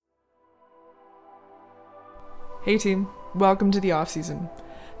Hey team, welcome to the off-season.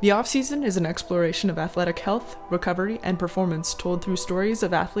 The off-season is an exploration of athletic health, recovery, and performance told through stories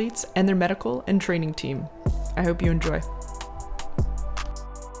of athletes and their medical and training team. I hope you enjoy.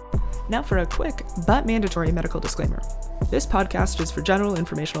 Now for a quick but mandatory medical disclaimer. This podcast is for general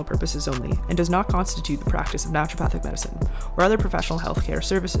informational purposes only and does not constitute the practice of naturopathic medicine or other professional healthcare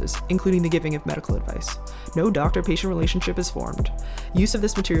services, including the giving of medical advice. No doctor-patient relationship is formed. Use of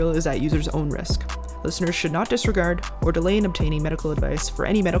this material is at user's own risk. Listeners should not disregard or delay in obtaining medical advice for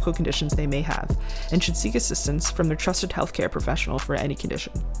any medical conditions they may have, and should seek assistance from their trusted healthcare professional for any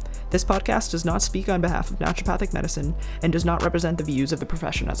condition. This podcast does not speak on behalf of naturopathic medicine and does not represent the views of the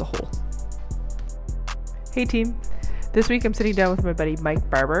profession as a whole. Hey team, this week I'm sitting down with my buddy Mike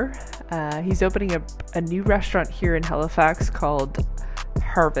Barbour. He's opening a new restaurant here in Halifax called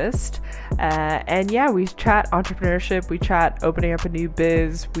Harvest. We chat entrepreneurship, we chat opening up a new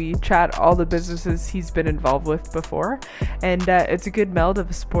biz, we chat all the businesses he's been involved with before, and it's a good meld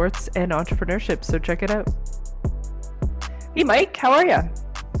of sports and entrepreneurship, so check it out. Hey Mike, how are you?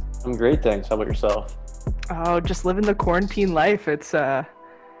 I'm great, thanks. How about yourself? Oh, just living the quarantine life. It's an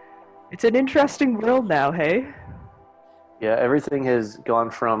interesting world now, hey? Yeah, everything has gone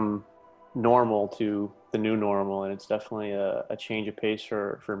from normal to the new normal, and it's definitely a change of pace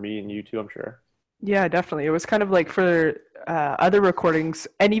for me and you too, I'm sure. Yeah, definitely. It was kind of like for other recordings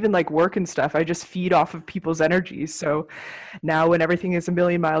and even like work and stuff, I just feed off of people's energies. So now when everything is a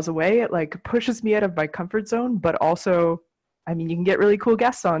million miles away, it like pushes me out of my comfort zone, but also, I mean, you can get really cool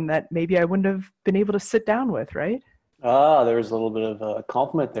guests on that maybe I wouldn't have been able to sit down with, right? There was a little bit of a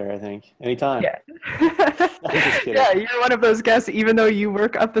compliment there, I think. Anytime. Yeah. I'm just kidding. Yeah, you're one of those guests, even though you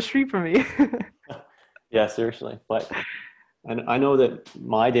work up the street from me. Yeah, seriously. But and I know that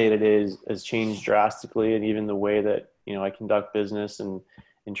my day-to-day has changed drastically, and even the way that, I conduct business and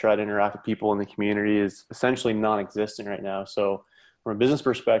try to interact with people in the community is essentially non-existent right now. So from a business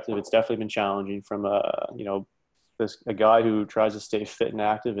perspective, it's definitely been challenging. From a guy who tries to stay fit and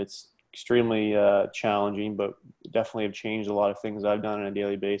active, it's extremely challenging, but definitely have changed a lot of things I've done on a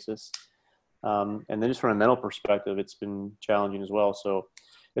daily basis. And then just from a mental perspective, it's been challenging as well. So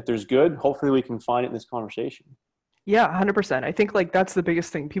if there's good, hopefully we can find it in this conversation. Yeah, 100%. I think like that's the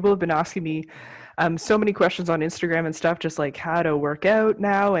biggest thing. People have been asking me so many questions on Instagram and stuff, just like how to work out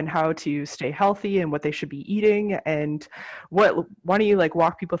now and how to stay healthy and what they should be eating. And why don't you like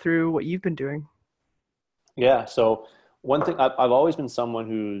walk people through what you've been doing? Yeah. So one thing, I've always been someone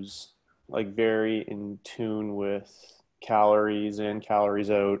who's like very in tune with calories in,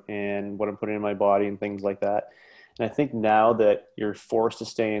 calories out, and what I'm putting in my body and things like that. And I think now that you're forced to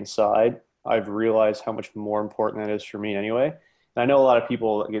stay inside, I've realized how much more important that is for me anyway. And I know a lot of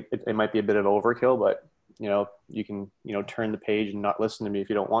people, it might be a bit of overkill, but you can, turn the page and not listen to me if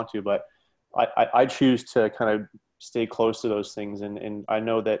you don't want to, but I choose to kind of stay close to those things. And I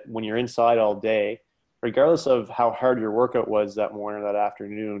know that when you're inside all day, regardless of how hard your workout was that morning or that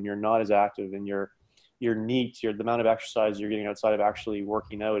afternoon, you're not as active, and your neat, the amount of exercise you're getting outside of actually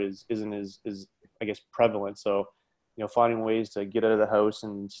working out isn't as I guess prevalent. So, finding ways to get out of the house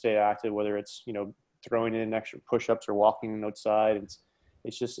and stay active, whether it's, throwing in extra push-ups or walking outside,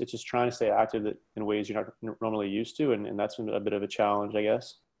 it's just trying to stay active in ways you're not normally used to. And that's been a bit of a challenge, I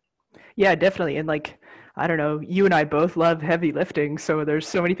guess. Yeah, definitely. And like, I don't know, you and I both love heavy lifting. So there's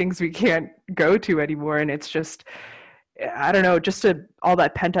so many things we can't go to anymore. And it's just, I don't know, all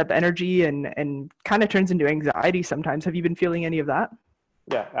that pent up energy and kind of turns into anxiety sometimes. Have you been feeling any of that?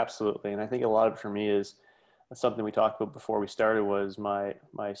 Yeah, absolutely. And I think a lot of it for me is something we talked about before we started, was my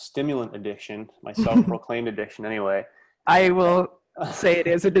stimulant addiction, my self-proclaimed addiction anyway. I will say it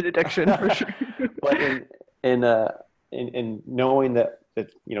is an addiction for sure. But in knowing that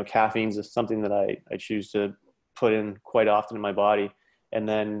caffeine is something that I choose to put in quite often in my body, and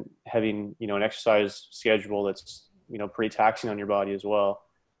then having an exercise schedule that's pretty taxing on your body as well.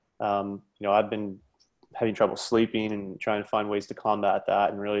 I've been having trouble sleeping and trying to find ways to combat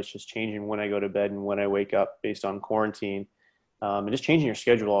that, and really it's just changing when I go to bed and when I wake up based on quarantine, and just changing your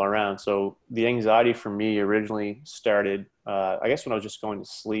schedule all around. So the anxiety for me originally started, I guess, when I was just going to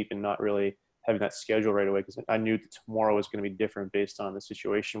sleep and not really having that schedule right away, because I knew that tomorrow was going to be different based on the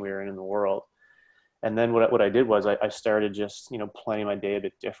situation we were in the world. And then what I did was I started just planning my day a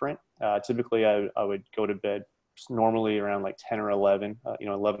bit different. Typically I would go to bed normally around like 10 or 11.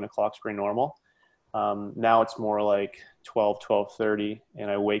 11 o'clock is pretty normal. Now it's more like 12:30,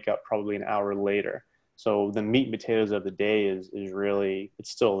 and I wake up probably an hour later. So the meat and potatoes of the day is really, it's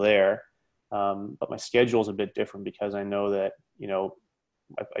still there. But my schedule is a bit different because I know that,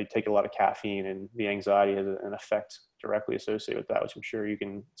 I take a lot of caffeine, and the anxiety has an effect directly associated with that, which I'm sure you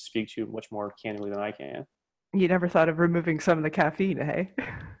can speak to much more candidly than I can. You never thought of removing some of the caffeine, hey?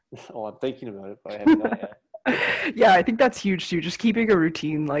 Oh, I'm thinking about it, but I haven't done it yet. Yeah, I think that's huge too. Just keeping a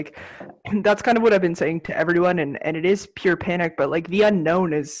routine, like that's kind of what I've been saying to everyone, and it is pure panic, but like the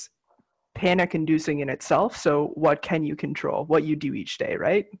unknown is panic inducing in itself. So what can you control? What you do each day,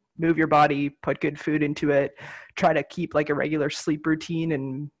 right? Move your body, put good food into it, try to keep like a regular sleep routine,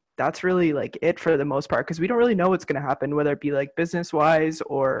 and that's really like it for the most part, because we don't really know what's going to happen, whether it be like business wise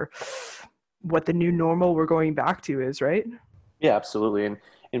or what the new normal we're going back to is, right? Yeah, absolutely.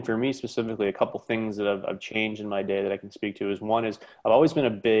 And for me specifically, a couple things that I've changed in my day that I can speak to is one is I've always been a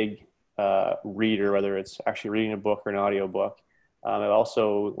big reader, whether it's actually reading a book or an audio book. I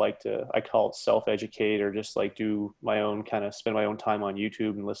also like to, I call it self-educate, or just like do my own kind of spend my own time on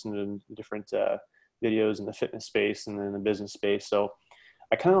YouTube and listen to different videos in the fitness space and then the business space. So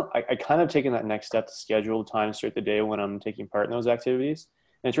I kind of taken that next step to schedule time throughout the day when I'm taking part in those activities.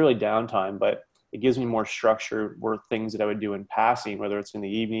 And it's really downtime, but it gives me more structure where things that I would do in passing, whether it's in the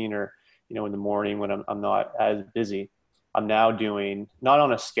evening or, in the morning when I'm not as busy, I'm now doing not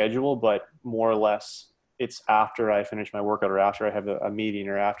on a schedule, but more or less it's after I finish my workout or after I have a meeting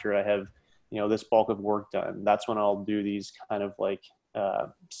or after I have, this bulk of work done. That's when I'll do these kind of like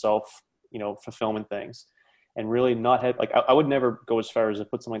self, fulfillment things, and really not have like I would never go as far as to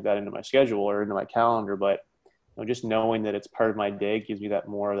put something like that into my schedule or into my calendar, but just knowing that it's part of my day gives me that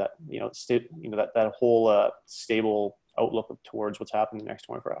more of that, that whole stable outlook towards what's happening the next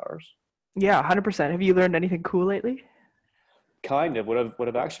 24 hours. Yeah, 100%. Have you learned anything cool lately? Kind of what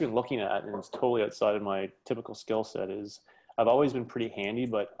I've actually been looking at, and it's totally outside of my typical skill set, is I've always been pretty handy,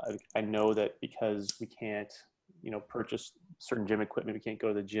 but I know that because we can't, purchase certain gym equipment, we can't go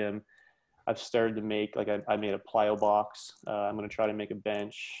to the gym. I've started to make like I made a plyo box. I'm going to try to make a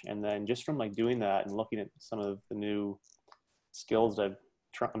bench, and then just from like doing that and looking at some of the new skills I'm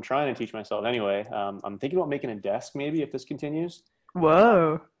trying to teach myself anyway. I'm thinking about making a desk maybe if this continues.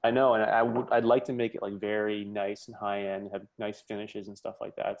 Whoa. I know, and I'd like to make it like very nice and high end, have nice finishes and stuff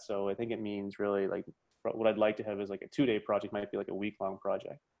like that. So I think it means really like what I'd like to have is like a 2-day project, might be like a week-long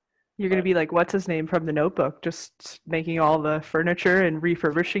project. You're going to But be like, what's his name from the Notebook, just making all the furniture and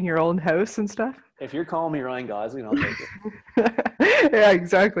refurbishing your own house and stuff? if you're calling me Ryan Gosling, I'll take it. Yeah,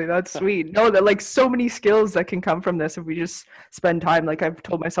 exactly. That's sweet. No, that like so many skills that can come from this if we just spend time. Like I've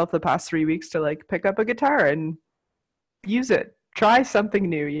told myself the past 3 weeks to like pick up a guitar and use it. Try something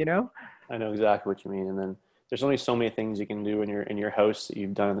new, you know? I know exactly what you mean. And then there's only so many things you can do in your house that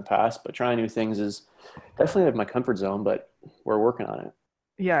you've done in the past, but trying new things is definitely out of my comfort zone, but we're working on it.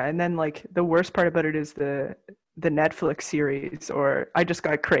 Yeah, and then like the worst part about it is the Netflix series, or I just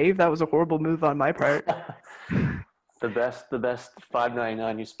got Crave. That was a horrible move on my part. The best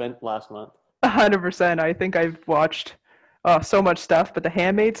 5.99 you spent last month. 100%. I think I've watched so much stuff, but The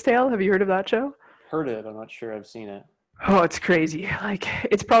Handmaid's Tale, have you heard of that show? Heard it. I'm not sure I've seen it. Oh, it's crazy. Like,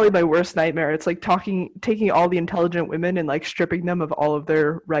 it's probably my worst nightmare. It's like taking all the intelligent women and like stripping them of all of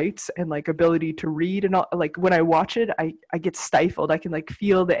their rights and like ability to read and all. Like when I watch it, I get stifled. I can like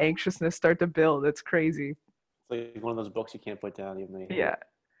feel the anxiousness start to build. It's crazy. It's like one of those books you can't put down even though you hate Yeah,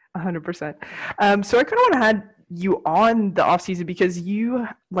 it. 100%. So I kind of want to have you on the off season because you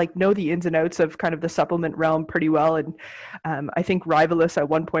like know the ins and outs of kind of the supplement realm pretty well, and I think Rivalus at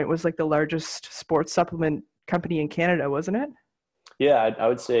one point was like the largest sports supplement company in Canada, wasn't it? Yeah, I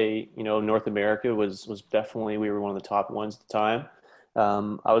would say, North America was definitely, we were one of the top ones at the time.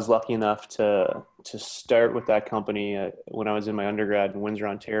 I was lucky enough to start with that company when I was in my undergrad in Windsor,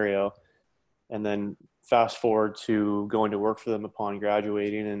 Ontario, and then fast forward to going to work for them upon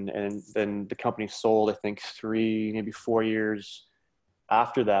graduating, and then the company sold, I think 3 maybe 4 years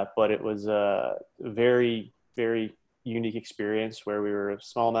after that. But it was a very, very unique experience where we were a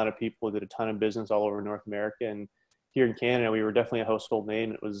small amount of people, did a ton of business all over North America, and here in Canada we were definitely a household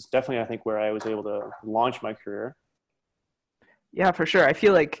name. It was definitely, I think, where I was able to launch my career. Yeah, for sure. I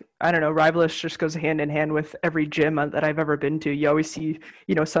feel like, I don't know, Rivalus just goes hand in hand with every gym that I've ever been to. You always see,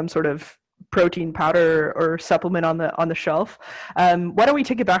 some sort of protein powder or supplement on the shelf. Why don't we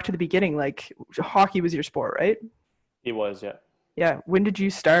take it back to the beginning? Like hockey was your sport, right? It was, yeah. Yeah. When did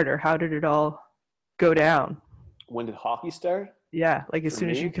you start, or how did it all go down? When did hockey start? Yeah, like as For soon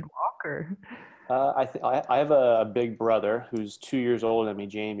as you me, could walk, or I have a big brother who's 2 years older than me,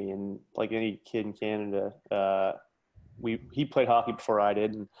 Jamie, and like any kid in Canada, he played hockey before I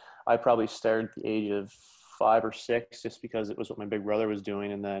did, and I probably started at the age of 5 or 6 just because it was what my big brother was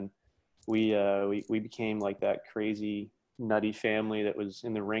doing, and then we became like that crazy nutty family that was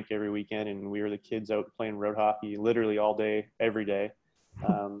in the rink every weekend, and we were the kids out playing road hockey literally all day, every day.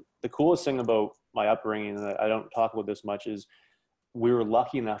 The coolest thing about my upbringing that I don't talk about this much is we were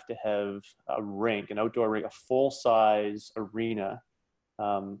lucky enough to have a rink, an outdoor rink, a full-size arena,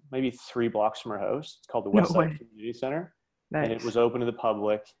 maybe 3 blocks from our house. It's called the No West Side way. Community Center. And it Nice. was open to the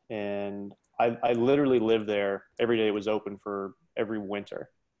public. And I literally lived there every day. It was open for every winter.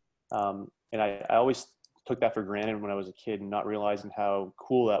 And I always took that for granted when I was a kid, and not realizing how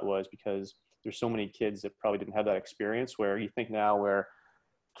cool that was, because there's so many kids that probably didn't have that experience, where you think now where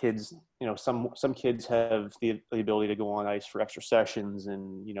kids, some kids have the ability to go on ice for extra sessions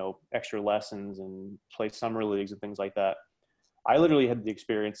and, extra lessons and play summer leagues and things like that. I literally had the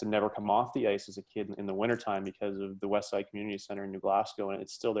experience to never come off the ice as a kid in the wintertime because of the West Side Community Center in New Glasgow, and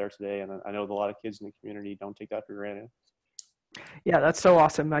it's still there today. And I know a lot of kids in the community don't take that for granted. Yeah, that's so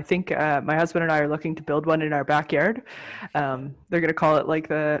awesome. I think my husband and I are looking to build one in our backyard. They're going to call it like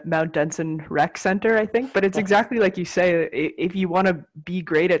the Mount Denson Rec Center, I think. But it's exactly like you say. If you want to be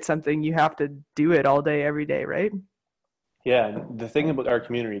great at something, you have to do it all day, every day, right? Yeah, and the thing about our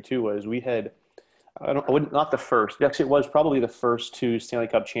community too was we had, I wouldn't, not the first. Actually, it was probably the first 2 Stanley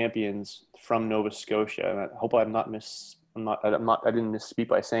Cup champions from Nova Scotia. And I hope I didn't misspeak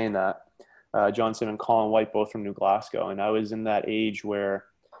by saying that. John Sim and Colin White, both from New Glasgow. And I was in that age where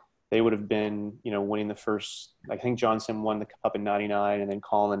they would have been, winning the first, I think John Sim won the cup in 99, and then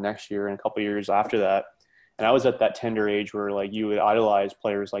Colin the next year and a couple of years after that. And I was at that tender age where like you would idolize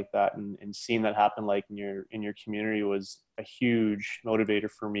players like that, and seeing that happen like in your community was a huge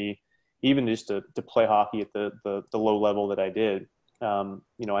motivator for me, even just to play hockey at the low level that I did. I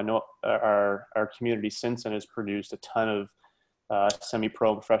know our community since then has produced a ton of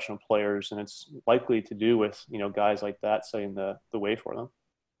semi-pro professional players, and it's likely to do with guys like that setting the way for them.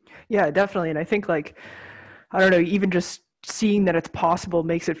 Yeah, definitely. And I think like, I don't know, even just seeing that it's possible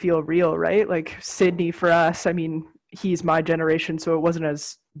makes it feel real, right? Like Sydney for us, I mean, he's my generation, so it wasn't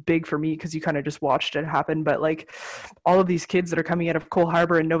as big for me because you kind of just watched it happen. But like all of these kids that are coming out of Cole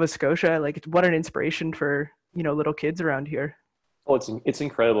Harbour in Nova Scotia, like what an inspiration for, little kids around here. Oh, it's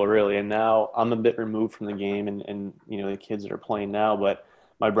incredible, really. And now I'm a bit removed from the game, and the kids that are playing now, but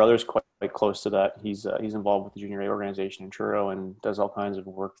my brother's quite close to that. He's involved with the junior A organization in Truro and does all kinds of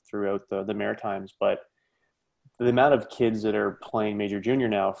work throughout the Maritimes. But the amount of kids that are playing major junior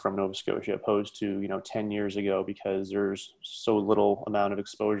now from Nova Scotia, opposed to 10 years ago, because there's so little amount of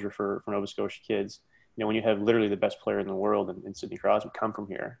exposure for Nova Scotia kids. When you have literally the best player in the world in Sidney Crosby come from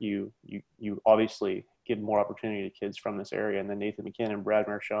here, you obviously give more opportunity to kids from this area. And then Nathan McKinnon, Brad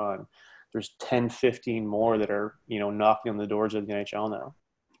Marchand, there's 10, 15 more that are, knocking on the doors of the NHL now.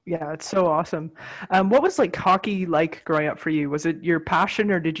 Yeah, it's so awesome. What was like hockey like growing up for you? Was it your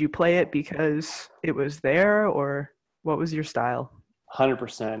passion, or did you play it because it was there, or what was your style?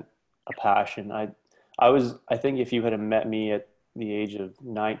 100% a passion. I think if you had met me at the age of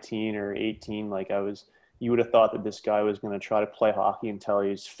 19 or 18, you would have thought that this guy was going to try to play hockey until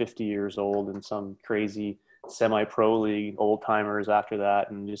he's 50 years old in some crazy semi-pro league, old timers after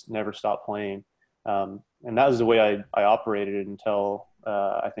that, and just never stop playing. And that was the way I operated until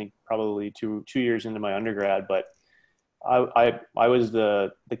I think probably two years into my undergrad. But I was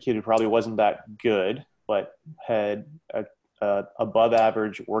the kid who probably wasn't that good, but had a above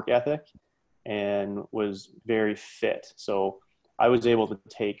average work ethic and was very fit. So I was able to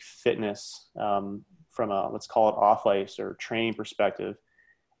take fitness from a, let's call it off ice or training perspective,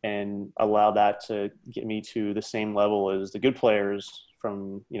 and allow that to get me to the same level as the good players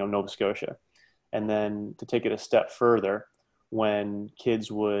from Nova Scotia. And then to take it a step further, when kids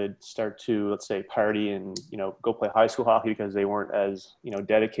would start to, let's say, party and go play high school hockey because they weren't as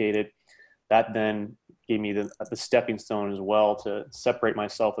dedicated, that then gave me the stepping stone as well to separate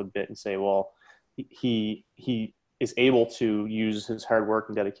myself a bit and say, well, he is able to use his hard work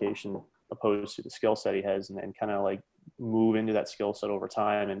and dedication opposed to the skill set he has, and kind of like move into that skill set over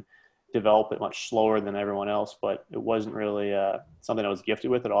time and develop it much slower than everyone else. But it wasn't really something I was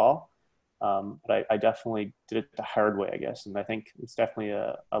gifted with at all. But I definitely did it the hard way, I guess. And I think it's definitely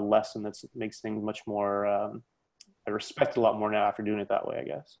a lesson that makes things much more, I respect it a lot more now after doing it that way, I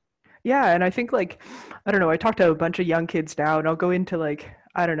guess. Yeah, and I think like, I don't know, I talk to a bunch of young kids now, and I'll go into like,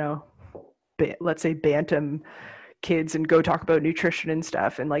 I don't know, let's say bantam kids and go talk about nutrition and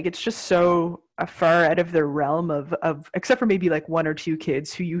stuff, and like it's just so far out of their realm of except for maybe like one or two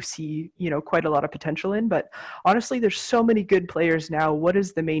kids who you see quite a lot of potential in. But honestly, there's so many good players now. What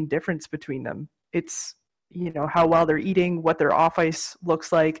is the main difference between them? It's how well they're eating, what their off ice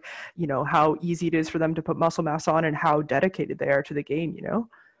looks like, how easy it is for them to put muscle mass on, and how dedicated they are to the game.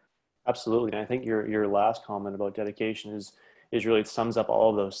 Absolutely. And I think your last comment about dedication is really, it sums up all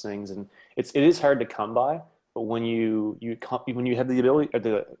of those things. And it is hard to come by. But when when you have the ability, or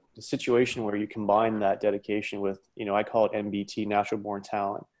the situation where you combine that dedication with, I call it MBT, natural born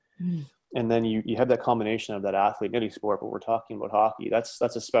talent. Mm. And then you have that combination of that athlete in any sport, but we're talking about hockey. That's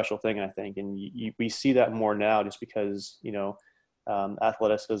a special thing, I think. And we see that more now just because,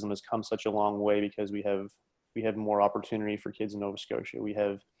 athleticism has come such a long way because we have more opportunity for kids in Nova Scotia. We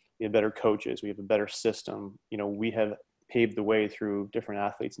have better coaches. We have a better system. We have paved the way through different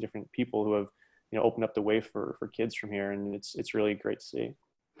athletes and different people who have, opened up the way for kids from here. And it's really great to see.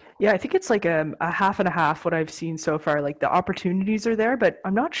 Yeah, I think it's like a half and a half what I've seen so far. Like the opportunities are there, but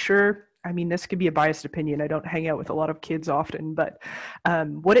I'm not sure. I mean, this could be a biased opinion. I don't hang out with a lot of kids often, but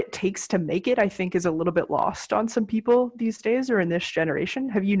what it takes to make it, I think, is a little bit lost on some people these days or in this generation.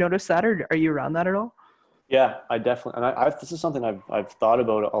 Have you noticed that, or are you around that at all? Yeah, I definitely, and this is something I've thought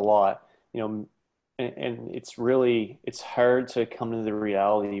about a lot, and it's hard to come to the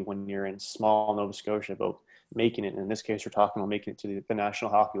reality when you're in small Nova Scotia about making it. In this case, we're talking about making it to the National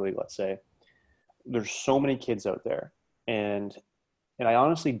Hockey League, let's say. There's so many kids out there, and I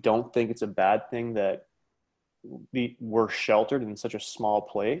honestly don't think it's a bad thing that we're sheltered in such a small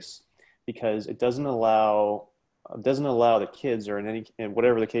place, because it doesn't allow the kids, or in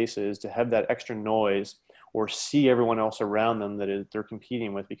whatever the case is, to have that extra noise or see everyone else around them they're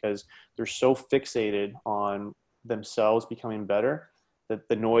competing with, because they're so fixated on themselves becoming better that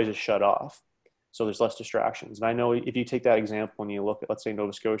the noise is shut off. So there's less distractions. And I know if you take that example and you look at, let's say,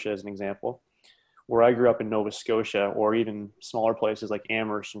 Nova Scotia as an example, where I grew up in Nova Scotia, or even smaller places like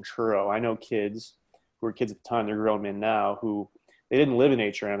Amherst and Truro, I know kids who were kids at the time, they're grown men now, who they didn't live in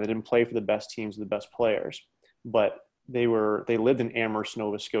HRM, they didn't play for the best teams and the best players, but they lived in Amherst,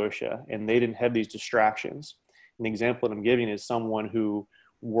 Nova Scotia, and they didn't have these distractions. An example that I'm giving is someone who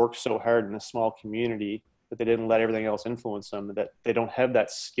worked so hard in a small community that they didn't let everything else influence them, that they don't have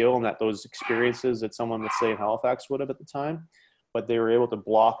that skill and those experiences that someone, let's say, in Halifax would have at the time, but they were able to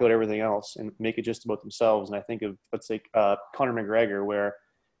block out everything else and make it just about themselves. And I think of, let's say, Conor McGregor, where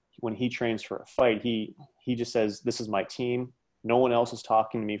when he trains for a fight, he just says, "This is my team. No one else is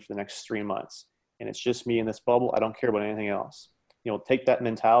talking to me for the next 3 months. And it's just me in this bubble. I don't care about anything else." Take that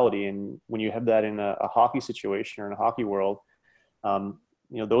mentality. And when you have that in a hockey situation or in a hockey world,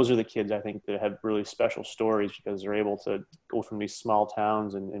 those are the kids, I think, that have really special stories, because they're able to go from these small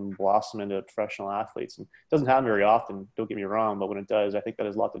towns and blossom into professional athletes. And it doesn't happen very often, don't get me wrong, but when it does, I think that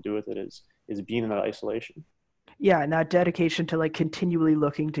has a lot to do with it, is being in that isolation. Yeah, and that dedication to like continually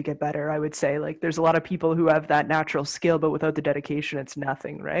looking to get better. I would say, like, there's a lot of people who have that natural skill, but without the dedication, it's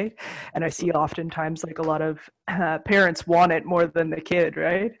nothing, right? And I see oftentimes like a lot of parents want it more than the kid,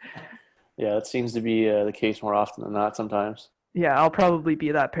 right? Yeah, that seems to be the case more often than not sometimes. Yeah, I'll probably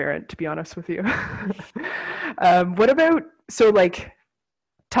be that parent, to be honest with you. What about, so like,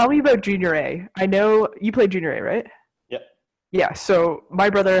 tell me about Junior A. I know you played Junior A, right? Yeah. Yeah, so my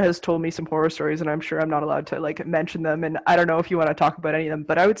brother has told me some horror stories, and I'm sure I'm not allowed to like mention them, and I don't know if you want to talk about any of them,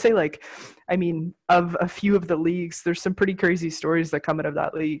 but I would say, like, I mean, of a few of the leagues, there's some pretty crazy stories that come out of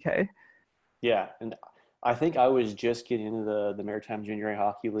that league, hey? Yeah, and I think I was just getting into the Maritime Jr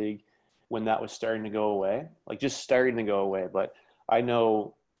Hockey League when that was starting to go away, like just starting to go away. But I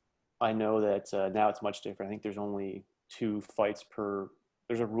know that now it's much different. I think there's only 2 fights per.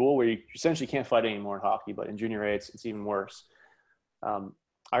 There's a rule where you essentially can't fight anymore in hockey, but in Junior A, it's even worse.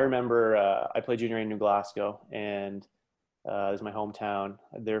 I remember I played Junior A in New Glasgow, and it was my hometown.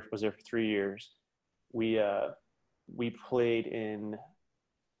 Was there for 3 years. We played in,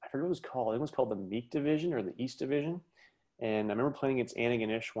 I forget what it was called. I think it was called the Meek Division or the East Division. And I remember playing against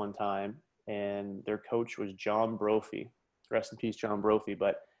Antigonish one time, and their coach was John Brophy. Rest in peace, John Brophy.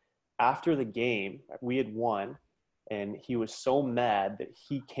 But after the game, we had won, and he was so mad that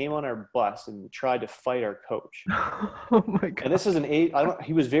he came on our bus and tried to fight our coach. Oh my God. And this is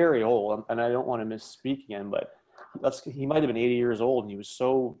he was very old, and I don't want to misspeak again, but he might have been 80 years old, and he was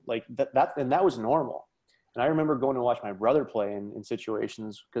so like that, and that was normal. And I remember going to watch my brother play in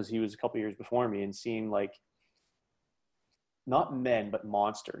situations, because he was a couple years before me, and seeing like not men, but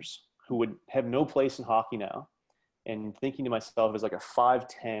monsters who would have no place in hockey now. And thinking to myself as like a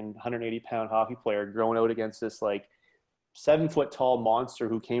 5'10", 180-pound hockey player going out against this like 7-foot tall monster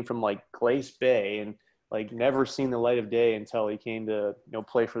who came from like Glace Bay and like never seen the light of day until he came to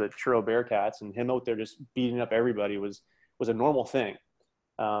play for the Truro Bearcats, and him out there just beating up everybody was a normal thing.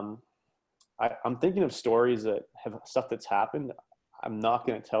 I'm thinking of stories that have stuff that's happened. I'm not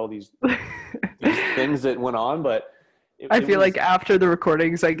going to tell these things that went on, but I feel like after the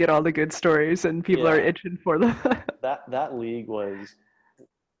recordings, I get all the good stories, and people are itching for them. that league was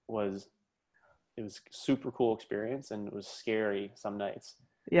it was super cool experience, and it was scary some nights.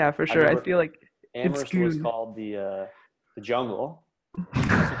 Yeah, for sure. I feel like It's Amherst was goon. called the jungle.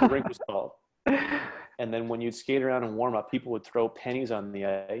 That's what the rink was called. And then when you'd skate around and warm up, people would throw pennies on the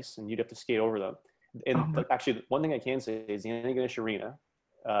ice, and you'd have to skate over them. Oh And my. actually, one thing I can say is the Antigonish Arena.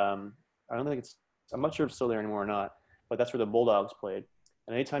 I don't think it's. I'm not sure if it's still there anymore or not, but that's where the Bulldogs played.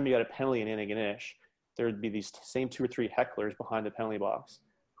 And anytime you got a penalty in Antigonish, there would be these same two or three hecklers behind the penalty box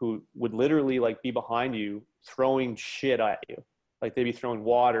who would literally like be behind you throwing shit at you. Like they'd be throwing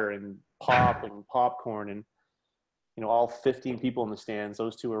water and pop and popcorn and all 15 people in the stands.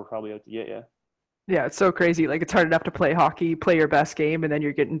 Those two are probably out to get you. Yeah, it's so crazy. Like it's hard enough to play hockey, play your best game, and then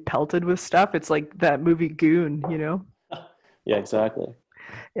you're getting pelted with stuff. It's like that movie Goon, you know? Yeah, exactly.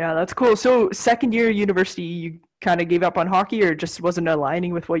 Yeah, that's cool. So second year university, you kind of gave up on hockey or just wasn't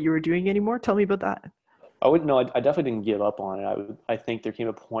aligning with what you were doing anymore? Tell me about that. I wouldn't know. I definitely didn't give up on it. I think there came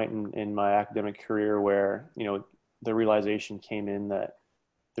a point in my academic career where, the realization came in that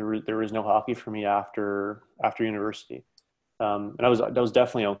there was no hockey for me after university. And I was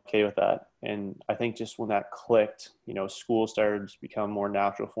definitely okay with that. And I think just when that clicked, school started to become more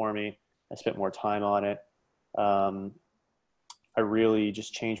natural for me. I spent more time on it. Um, I really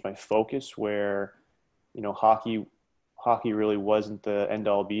just changed my focus where, hockey really wasn't the end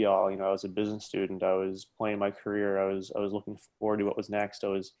all be all. I was a business student. I was playing my career. I was looking forward to what was next. I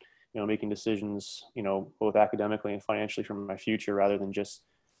was, making decisions, both academically and financially for my future rather than just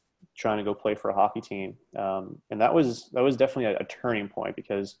trying to go play for a hockey team. And that was definitely a turning point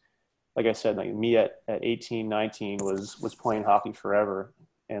because, like I said, like me at 18, 19 was playing hockey forever.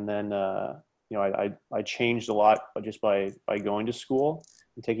 And then, I changed a lot just by going to school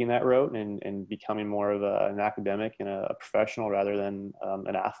and taking that route and becoming more of an academic and a professional rather than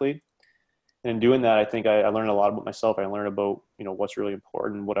an athlete. And in doing that, I think I learned a lot about myself. I learned about, what's really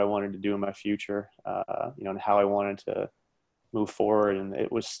important, what I wanted to do in my future, and how I wanted to move forward. And I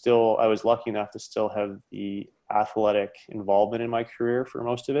was lucky enough to still have the athletic involvement in my career for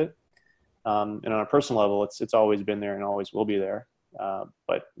most of it. And on a personal level, it's always been there and always will be there.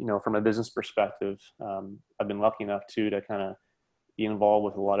 But from a business perspective, I've been lucky enough too to kind of be involved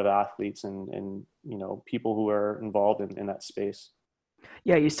with a lot of athletes and people who are involved in that space.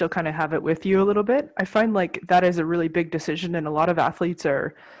 Yeah, you still kind of have it with you a little bit. I find like that is a really big decision, and a lot of athletes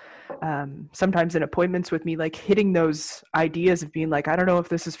are sometimes in appointments with me, like hitting those ideas of being like, I don't know if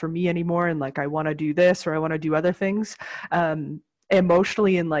this is for me anymore, and like I want to do this or I want to do other things.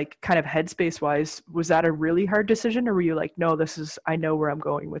 Emotionally and like kind of headspace wise, was that a really hard decision, or were you like, no, I know where I'm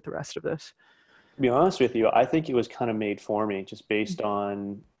going with the rest of this? To be honest with you, I think it was kind of made for me just based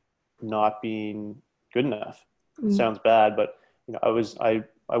on not being good enough. It Mm. sounds bad, but I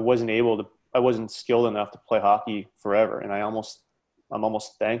wasn't able to I wasn't skilled enough to play hockey forever, and I'm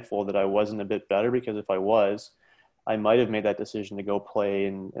almost thankful that I wasn't a bit better because if I was, I might have made that decision to go play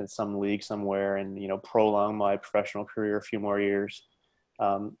in some league somewhere and prolong my professional career a few more years.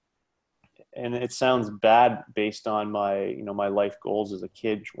 Um, and it sounds bad based on my life goals as a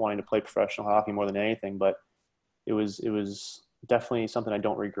kid wanting to play professional hockey more than anything, but it was definitely something I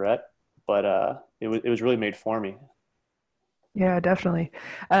don't regret. But it was really made for me. Yeah, definitely.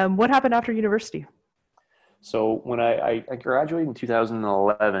 What happened after university? So when I graduated in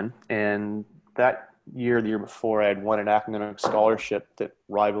 2011, and that year, the year before, I had won an academic scholarship that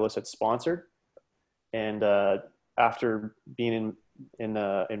Rivalus had sponsored. And after being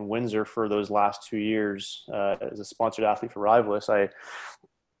in Windsor for those last 2 years as a sponsored athlete for Rivalus, I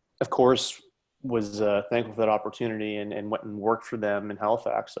of course was thankful for that opportunity and went and worked for them in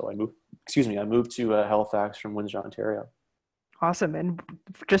Halifax. So I moved to Halifax from Windsor, Ontario. Awesome. And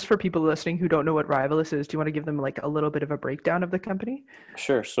just for people listening who don't know what Rivalus is, do you want to give them like a little bit of a breakdown of the company?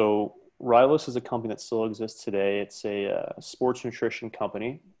 Sure. So Rivalus is a company that still exists today. It's a sports nutrition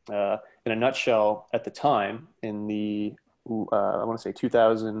company. In a nutshell, at the time, in the I want to say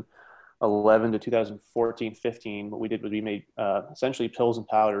 2011 to 2014, 15, what we did was we made essentially pills and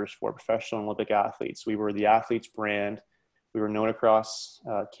powders for professional Olympic athletes. We were the athletes brand. We were known across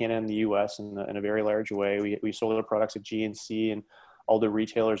Canada and the U.S. in a very large way. We sold our products at GNC and all the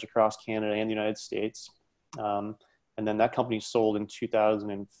retailers across Canada and the United States. And then that company sold in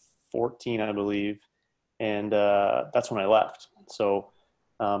 2014, I believe, and that's when I left. So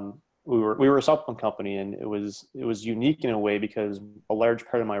we were a supplement company, and it was unique in a way because a large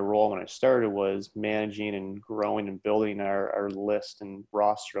part of my role when I started was managing and growing and building our list and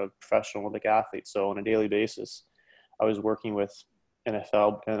roster of professional Olympic athletes. So on a daily basis, I was working with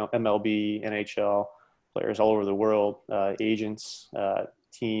NFL, MLB, NHL players all over the world, agents,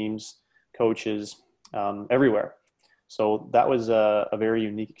 teams, coaches, everywhere. So that was a very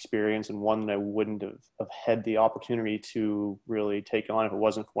unique experience, and one that I wouldn't have had the opportunity to really take on if it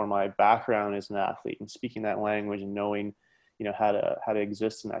wasn't for my background as an athlete and speaking that language and knowing, how to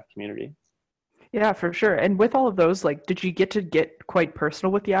exist in that community. Yeah, for sure. And with all of those, like, did you get quite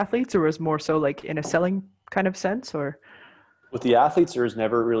personal with the athletes, or was more so like in a selling kind of sense, or? With the athletes, there was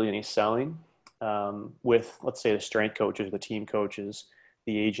never really any selling. With, let's say, the strength coaches, the team coaches,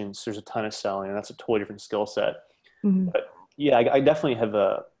 the agents, there's a ton of selling, and that's a totally different skill set. Mhm. But yeah, I definitely have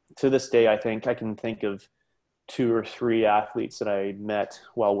to this day, I think I can think of two or three athletes that I met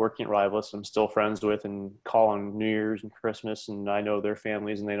while working at Rivals I'm still friends with and call on New Year's and Christmas, and I know their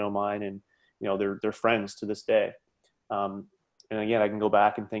families and they know mine, and they're friends to this day. Um, and again, I can go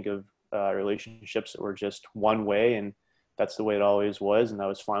back and think of relationships that were just one way, and that's the way it always was, and I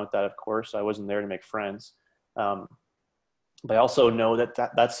was fine with that. Of course, I wasn't there to make friends, but I also know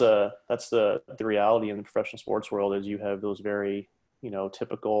that's the reality in the professional sports world. Is you have those very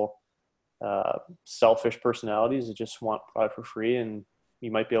typical selfish personalities that just want product for free, and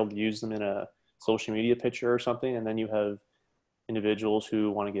you might be able to use them in a social media picture or something, and then you have individuals who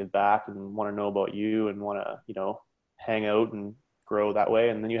want to give back and want to know about you and want to hang out and grow that way,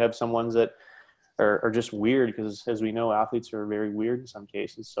 and then you have some ones that are just weird, because as we know, athletes are very weird in some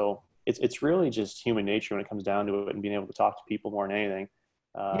cases. So it's really just human nature when it comes down to it, and being able to talk to people more than anything.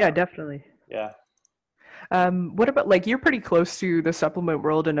 Yeah, definitely. Yeah. What about, like, you're pretty close to the supplement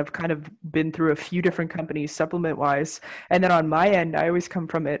world and have kind of been through a few different companies supplement wise. And then on my end, I always come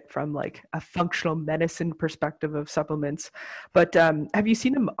from it from like a functional medicine perspective of supplements. But have you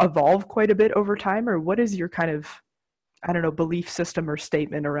seen them evolve quite a bit over time, or what is your kind of, I don't know, belief system or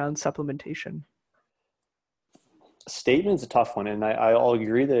statement around supplementation? Statement's a tough one, and I'll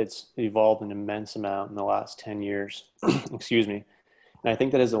agree that it's evolved an immense amount in the last 10 years. Excuse me. And I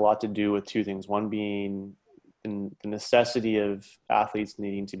think that has a lot to do with two things. One being the necessity of athletes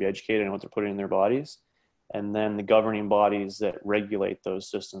needing to be educated on what they're putting in their bodies, and then the governing bodies that regulate those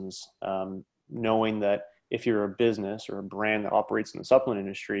systems, knowing that if you're a business or a brand that operates in the supplement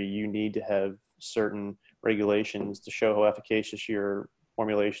industry, you need to have certain regulations to show how efficacious your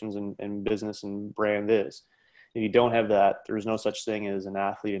formulations and business and brand is. If you don't have that, there's no such thing as an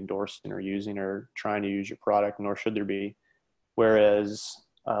athlete endorsing or using or trying to use your product, nor should there be. Whereas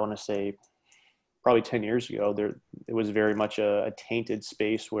I want to say probably 10 years ago, it was very much a tainted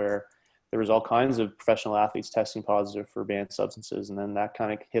space where there was all kinds of professional athletes testing positive for banned substances. And then that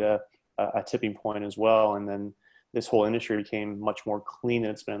kind of hit a tipping point as well. And then this whole industry became much more clean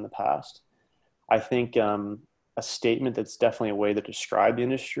than it's been in the past. I think a statement that's definitely a way to describe the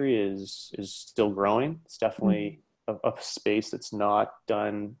industry is still growing. It's definitely a space that's not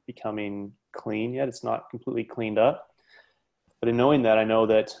done becoming clean yet. It's not completely cleaned up. But in knowing that, I know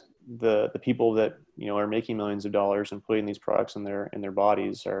that the people that are making millions of dollars and putting these products in their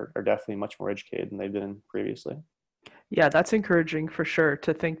bodies are definitely much more educated than they've been previously. Yeah, that's encouraging for sure,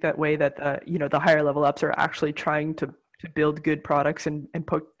 to think that way, that the higher level ups are actually trying to build good products and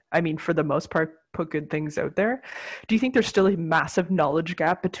put, I mean, for the most part, put good things out there. Do you think there's still a massive knowledge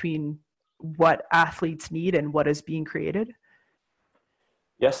gap between what athletes need and what is being created?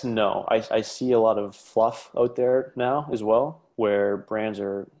 Yes and no. I see a lot of fluff out there now as well, where brands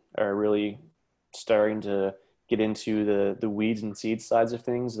are really starting to get into the weeds and seed sides of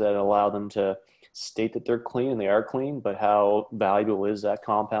things that allow them to state that they're clean, and they are clean, but how valuable is that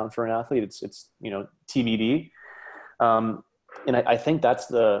compound for an athlete? It's TBD. And I think that's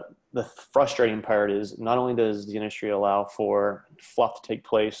the frustrating part, is not only does the industry allow for fluff to take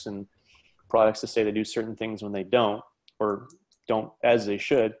place and products to say they do certain things when they don't, or don't as they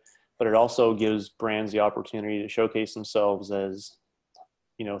should, but it also gives brands the opportunity to showcase themselves as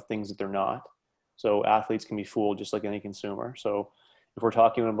things that they're not. So athletes can be fooled just like any consumer. So if we're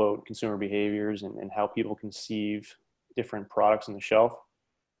talking about consumer behaviors and how people conceive different products on the shelf,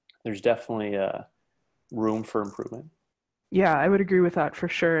 there's definitely room for improvement. Yeah, I would agree with that for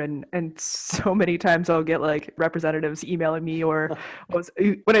sure. And so many times I'll get like representatives emailing me, or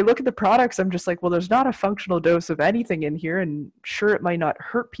when I look at the products, I'm just like, well, there's not a functional dose of anything in here, and sure, it might not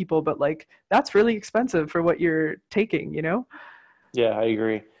hurt people, but like, that's really expensive for what you're taking, Yeah, I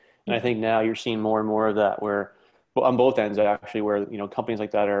agree. And I think now you're seeing more and more of that, where, well, on both ends actually, where companies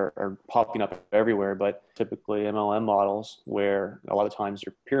like that are popping up everywhere, but typically MLM models, where a lot of times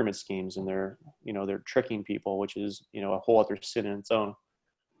they're pyramid schemes, and they're tricking people, which is a whole other sin in its own.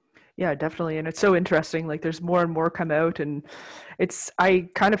 Yeah, definitely. And it's so interesting. Like, there's more and more come out, and I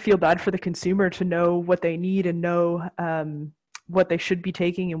kind of feel bad for the consumer to know what they need and know what they should be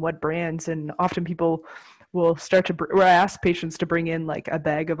taking and what brands. And often people will start to, where I ask patients to bring in like a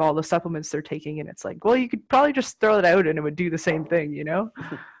bag of all the supplements they're taking, and it's like, well, you could probably just throw it out and it would do the same thing, you know?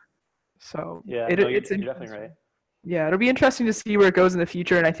 So Yeah, no, you're it's definitely interesting. right. Yeah, it'll be interesting to see where it goes in the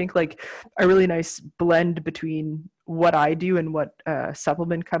future. And I think like a really nice blend between what I do and what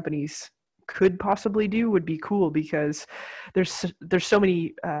supplement companies could possibly do would be cool, because there's so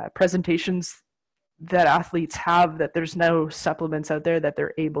many presentations that athletes have that there's no supplements out there that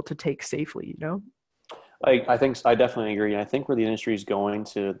they're able to take safely, you know? I think I definitely agree. And I think where the industry is going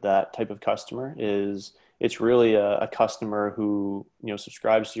to that type of customer is it's really a customer who,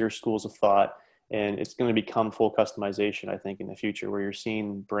 subscribes to your schools of thought, and it's going to become full customization, I think, in the future, where you're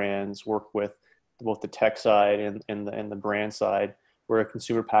seeing brands work with both the tech side and the brand side, where a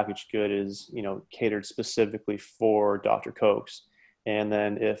consumer packaged good is, catered specifically for Dr. Cokes. And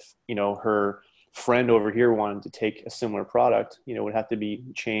then if, her friend over here wanted to take a similar product, would have to be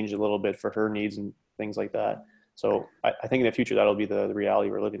changed a little bit for her needs and things like that. So I think in the future, that'll be the reality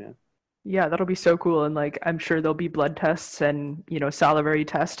we're living in. Yeah, that'll be so cool. And like, I'm sure there'll be blood tests and, salivary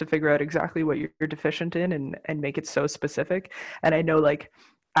tests to figure out exactly what you're deficient in, and make it so specific. And I know like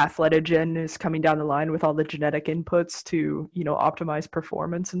Athletogen is coming down the line with all the genetic inputs to, optimize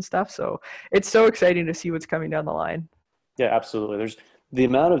performance and stuff. So it's so exciting to see what's coming down the line. Yeah, absolutely. There's the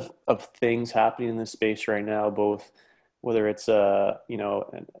amount of things happening in this space right now, both whether it's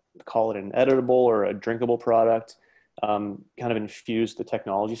call it an editable or a drinkable product, kind of infused the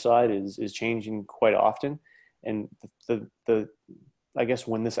technology side is changing quite often. And the I guess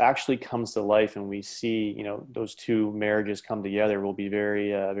when this actually comes to life and we see, those two marriages come together, will be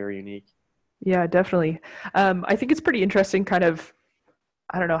very, very unique. Yeah, definitely. I think it's pretty interesting kind of,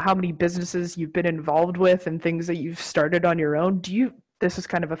 I don't know how many businesses you've been involved with and things that you've started on your own. This is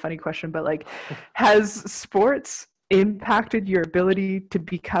kind of a funny question, but like, has sports impacted your ability to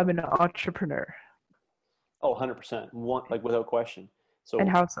become an entrepreneur? Oh, 100%. Like without question. And So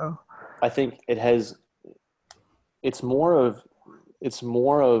how so? I think it's more of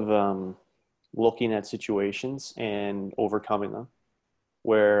looking at situations and overcoming them,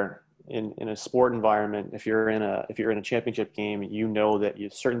 where in a sport environment, if you're in a championship game, that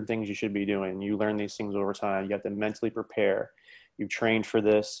certain things you should be doing. You learn these things over time. You have to mentally prepare. You've trained for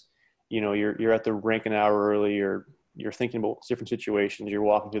this. You're at the rink an hour early. You're thinking about different situations. You're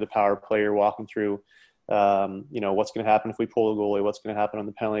walking through the power play. You're walking through, what's going to happen if we pull a goalie, what's going to happen on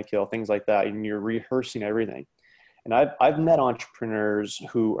the penalty kill, things like that. And you're rehearsing everything. And I've met entrepreneurs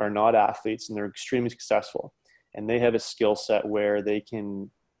who are not athletes and they're extremely successful, and they have a skill set where they can,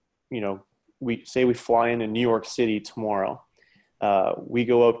 we fly into New York City tomorrow. We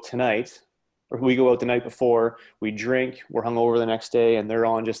go out tonight, or we go out the night before, we drink, we're hungover the next day, and they're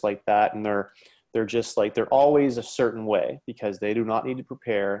on just like that. And they're just like, they're always a certain way because they do not need to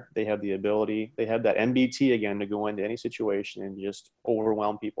prepare. They have the ability, they have that MBT again to go into any situation and just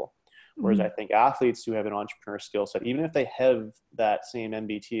overwhelm people. Whereas I think athletes who have an entrepreneur skill set, even if they have that same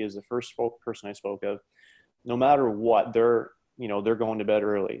MBT as the first person I spoke of, no matter what, they're going to bed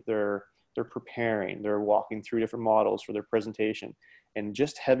early. They're preparing. They're walking through different models for their presentation, and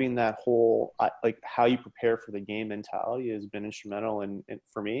just having that whole like how you prepare for the game mentality has been instrumental in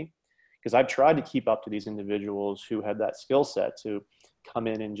for me, because I've tried to keep up to these individuals who have that skill set to come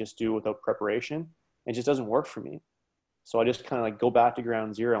in and just do without preparation. It just doesn't work for me. So I just kind of like go back to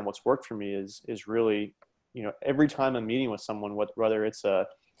ground zero, and what's worked for me is really, every time I'm meeting with someone, whether it's a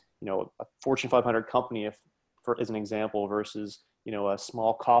Fortune 500 company, as an example, versus, a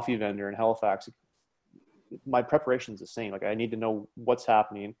small coffee vendor in Halifax, my preparation is the same. Like I need to know what's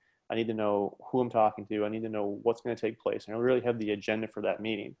happening. I need to know who I'm talking to. I need to know what's going to take place. And I really have the agenda for that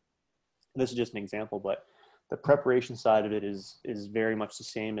meeting. This is just an example, but the preparation side of it is very much the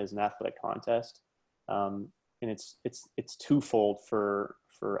same as an athletic contest. And it's twofold for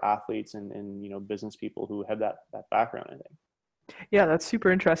athletes and business people who have that background, I think. Yeah, that's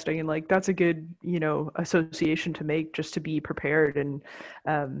super interesting. And like, that's a good, association to make, just to be prepared. And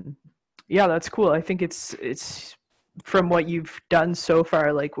yeah, that's cool. I think it's from what you've done so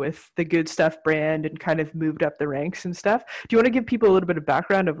far, like with the Good Stuff brand and kind of moved up the ranks and stuff. Do you want to give people a little bit of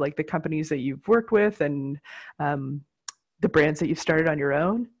background of like the companies that you've worked with and the brands that you've started on your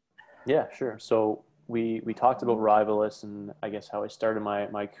own? Yeah, sure. So we talked about Rivalus and I guess how I started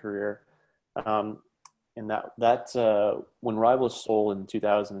my career. And that when Rivalus sold in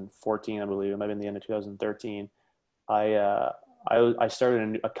 2014, I believe, it might have been the end of 2013, I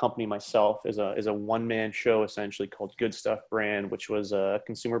started a company myself as a one-man show, essentially, called Good Stuff Brand, which was a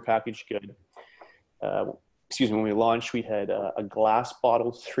consumer packaged good. When we launched, we had a glass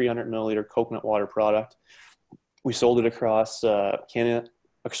bottle, 300 milliliter coconut water product. We sold it across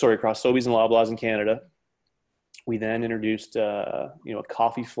across Sobeys and Loblaws in Canada. We then introduced, a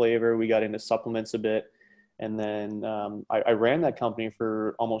coffee flavor. We got into supplements a bit. And then I ran that company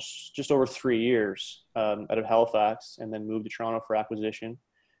for almost just over 3 years out of Halifax, and then moved to Toronto for acquisition,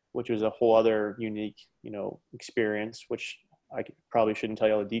 which was a whole other unique, experience, which I probably shouldn't tell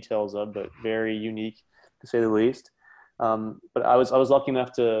you all the details of, but very unique to say the least. But I was lucky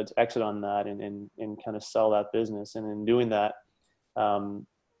enough to exit on that and kind of sell that business. And in doing that,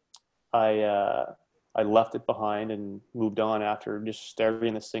 I left it behind and moved on after just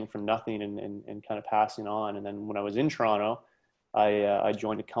starting this thing from nothing and kind of passing on. And then when I was in Toronto, I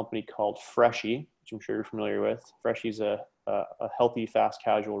joined a company called Freshie, which I'm sure you're familiar with. Freshie's a healthy, fast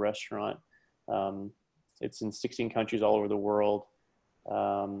casual restaurant. It's in 16 countries all over the world.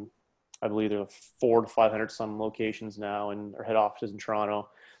 I believe there are 400 to 500 some locations now, and our head office is in Toronto.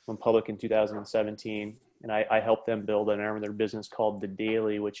 Went public in 2017, and I helped them build an arm of their business called The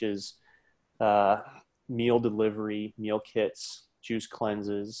Daily, which is meal delivery, meal kits, juice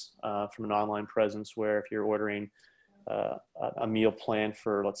cleanses from an online presence where if you're ordering a meal plan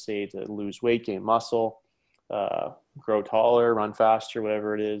for, let's say, to lose weight, gain muscle, grow taller, run faster,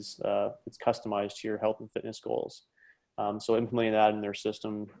 whatever it is, it's customized to your health and fitness goals. So implementing that in their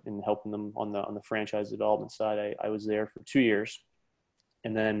system and helping them on the franchise development side, I was there for 2 years,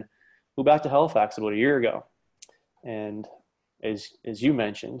 and then moved back to Halifax about a year ago. And as you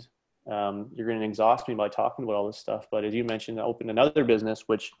mentioned, you're going to exhaust me by talking about all this stuff, but as you mentioned, I opened another business,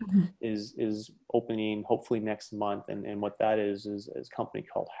 which is opening hopefully next month. And what that is a company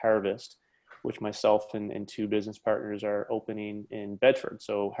called Harvest, which myself and two business partners are opening in Bedford.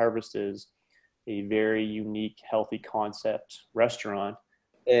 So Harvest is a very unique, healthy concept restaurant.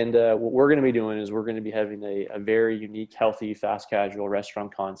 And what we're going to be doing is we're going to be having a very unique, healthy, fast casual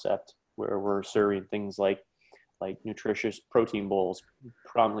restaurant concept where we're serving things like nutritious protein bowls,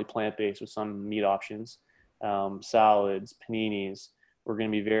 predominantly plant-based with some meat options, salads, paninis. We're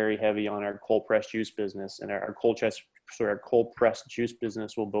going to be very heavy on our cold pressed juice business, and our cold pressed juice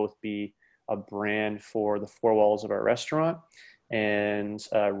business will both be a brand for the four walls of our restaurant and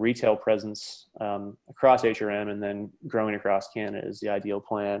retail presence across HRM, and then growing across Canada is the ideal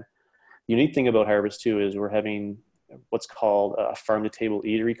plan. The unique thing about Harvest too is we're having what's called a farm to table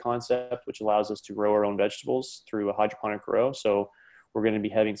eatery concept, which allows us to grow our own vegetables through a hydroponic grow. So we're going to be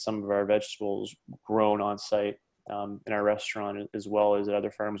having some of our vegetables grown on site in our restaurant, as well as at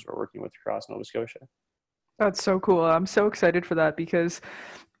other farms we're working with across Nova Scotia. That's so cool. I'm so excited for that because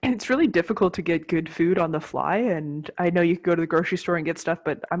it's really difficult to get good food on the fly. And I know you can go to the grocery store and get stuff,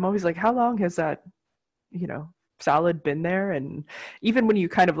 but I'm always like, how long has that, salad been there? And even when you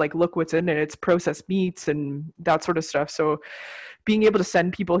kind of like look what's in it, it's processed meats and that sort of stuff. So being able to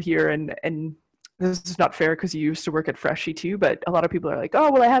send people here and this is not fair because you used to work at Freshie too, but a lot of people are like,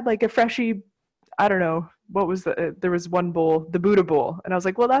 oh, well, I had like a Freshie, I don't know, what was there was one bowl, the Buddha bowl. And I was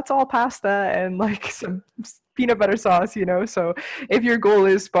like, well, that's all pasta and like some peanut butter sauce, So if your goal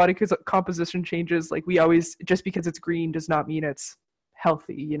is body composition changes, like we always, just because it's green does not mean it's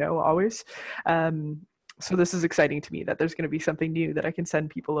healthy, always. So this is exciting to me that there's going to be something new that I can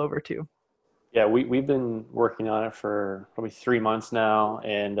send people over to. Yeah, we've been working on it for probably 3 months now.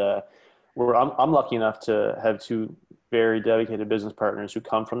 And I'm lucky enough to have two very dedicated business partners who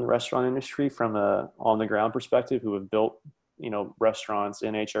come from the restaurant industry from a on the ground perspective, who have built, restaurants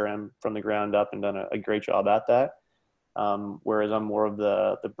in HRM from the ground up and done a great job at that. Whereas I'm more of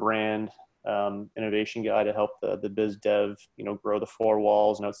the brand innovation guy to help the biz dev, grow the four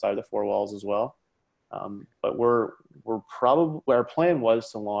walls and outside the four walls as well. But we're probably, our plan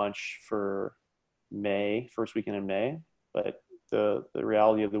was to launch for first weekend in May, but the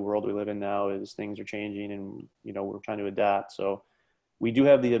reality of the world we live in now is things are changing and, we're trying to adapt. So we do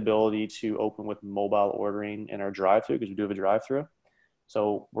have the ability to open with mobile ordering in our drive-thru because we do have a drive-thru.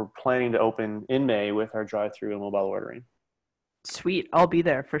 So we're planning to open in May with our drive-thru and mobile ordering. Sweet. I'll be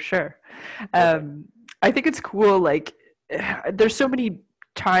there for sure. I think it's cool. Like there's so many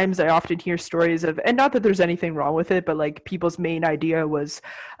times I often hear stories of, and not that there's anything wrong with it, but like people's main idea was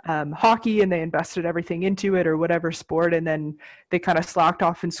hockey and they invested everything into it or whatever sport. And then they kind of slacked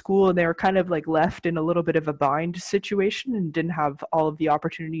off in school and they were kind of like left in a little bit of a bind situation and didn't have all of the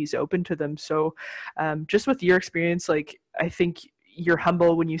opportunities open to them. So just with your experience, like I think you're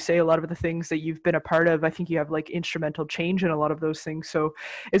humble when you say a lot of the things that you've been a part of. I think you have like instrumental change in a lot of those things. So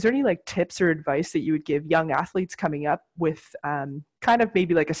is there any like tips or advice that you would give young athletes coming up with kind of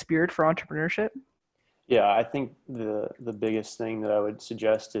maybe like a spirit for entrepreneurship? Yeah, I think the biggest thing that I would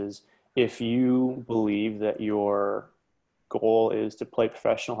suggest is if you believe that your goal is to play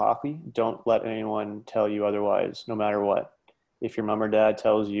professional hockey, don't let anyone tell you otherwise, no matter what. If your mom or dad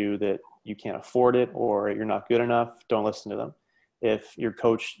tells you that you can't afford it or you're not good enough, don't listen to them. If your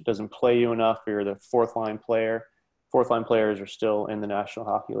coach doesn't play you enough, or you're the fourth line players are still in the National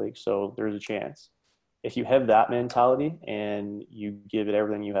Hockey League, so there's a chance. If you have that mentality and you give it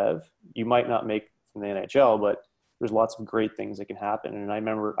everything you have, you might not make from the NHL, but there's lots of great things that can happen. And I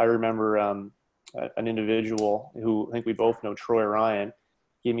remember an individual who I think we both know, Troy Ryan,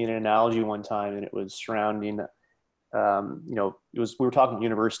 gave me an analogy one time, and it was surrounding, we were talking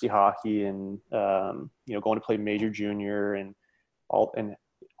university hockey and, going to play major junior and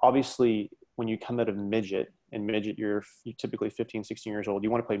obviously when you come out of midget, you're typically 15, 16 years old,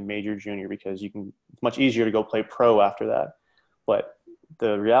 you want to play major junior because it's much easier to go play pro after that. But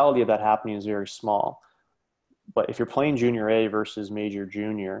the reality of that happening is very small. But if you're playing junior A versus major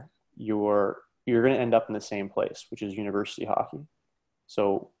junior, you're going to end up in the same place, which is university hockey.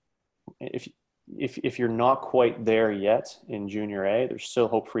 So if you're not quite there yet in junior A, there's still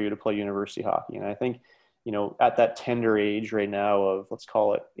hope for you to play university hockey. And I think, at that tender age right now of, let's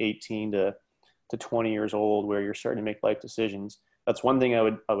call it 18 to 20 years old, where you're starting to make life decisions, that's one thing I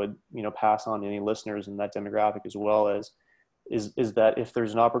would pass on to any listeners in that demographic, as well as is that if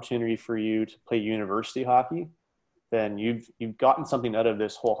there's an opportunity for you to play university hockey, then you've gotten something out of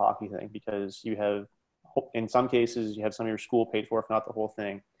this whole hockey thing, because you have, in some cases, you have some of your school paid for, if not the whole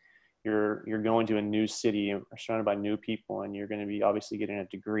thing. You're going to a new city and surrounded by new people, and you're going to be obviously getting a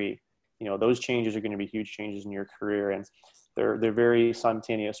degree. Those changes are going to be huge changes in your career, and they're very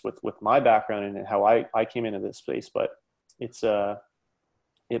simultaneous with my background and how I came into this space. But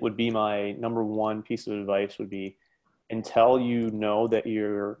it would be my number one piece of advice would be, until you know that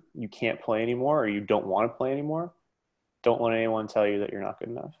you can't play anymore or you don't want to play anymore, don't let anyone tell you that you're not good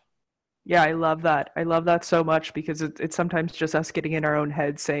enough. Yeah, I love that. I love that so much, because it's sometimes just us getting in our own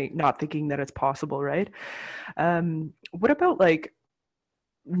head not thinking that it's possible, right? What about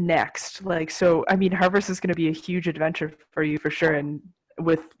next? So, I mean, Harvest is going to be a huge adventure for you for sure. And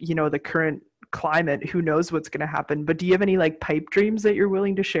with, the current climate, who knows what's going to happen, but do you have any pipe dreams that you're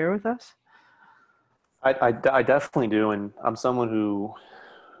willing to share with us? I definitely do. And I'm someone who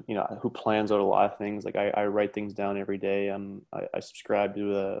plans out a lot of things. I write things down every day. I subscribe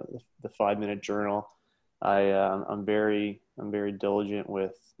to the 5-minute journal. I'm very diligent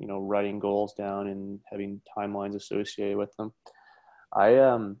with, writing goals down and having timelines associated with them. I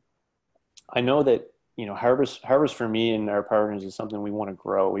know that, Harvest for me and our partners is something we want to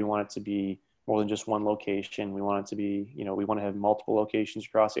grow. We want it to be more than just one location. We want it to be, we want to have multiple locations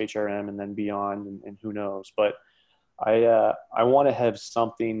across HRM and then beyond, and who knows. But I want to have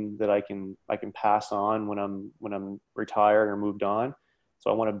something that I can pass on when I'm retired or moved on. So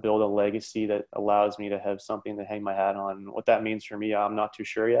I want to build a legacy that allows me to have something to hang my hat on. What that means for me, I'm not too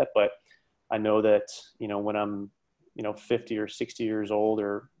sure yet, but I know that, when I'm 50 or 60 years old,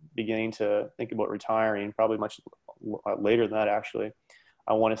 or beginning to think about retiring, probably much later than that, actually,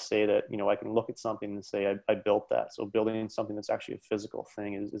 I want to say that, I can look at something and say, I built that. So building something that's actually a physical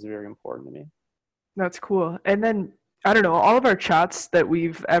thing is very important to me. That's cool. And then, I don't know, all of our chats that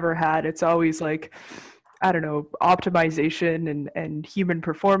we've ever had, it's always optimization and human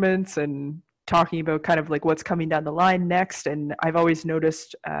performance, and talking about kind of what's coming down the line next. And I've always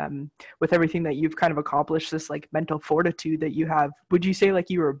noticed with everything that you've kind of accomplished, this mental fortitude that you have. Would you say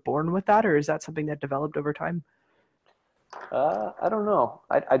you were born with that, or is that something that developed over time? I don't know.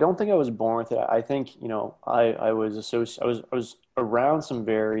 I don't think I was born with it. I think, I was around some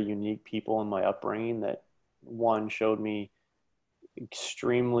very unique people in my upbringing that, one, showed me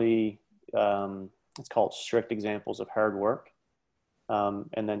extremely, it's called strict examples of hard work.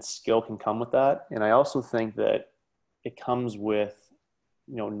 And then skill can come with that. And I also think that it comes with,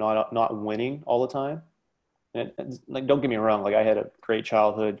 not winning all the time. And don't get me wrong. I had a great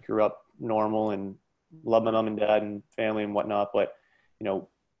childhood, grew up normal, and loved my mom and dad and family and whatnot. But,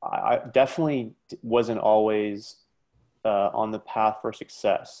 I definitely wasn't always on the path for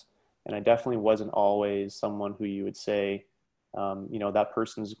success. And I definitely wasn't always someone who you would say, that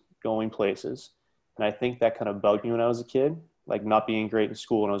person's going places. And I think that kind of bugged me when I was a kid, not being great in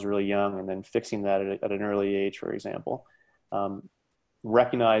school when I was really young, and then fixing that at an early age, for example.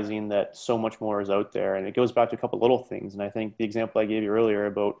 Recognizing that so much more is out there. And it goes back to a couple of little things. And I think the example I gave you earlier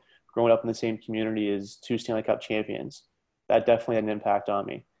about growing up in the same community as 2 Stanley Cup champions, that definitely had an impact on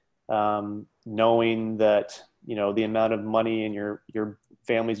me. Knowing that, the amount of money in your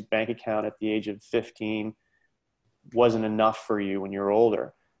family's bank account at the age of 15 wasn't enough for you when you're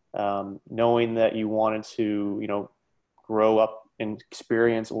older. Knowing that you wanted to, grow up and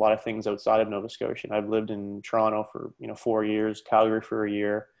experience a lot of things outside of Nova Scotia. I've lived in Toronto for, 4 years, Calgary for a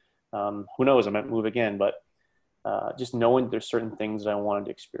year. Who knows, I might move again, but just knowing there's certain things that I wanted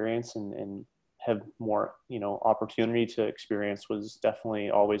to experience and have more, opportunity to experience was definitely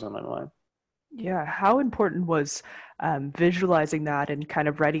always on my mind. Yeah. How important was visualizing that and kind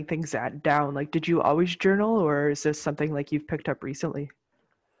of writing things down? Like, did you always journal, or is this something like you've picked up recently?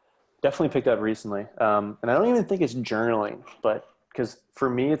 Definitely picked up recently. And I don't even think it's journaling, but because for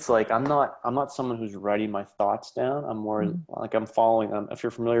me, it's like, I'm not someone who's writing my thoughts down. I'm more Mhm. like I'm following, if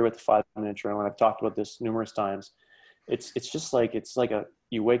you're familiar with the 5 minute journal, and I've talked about this numerous times, it's just like, it's like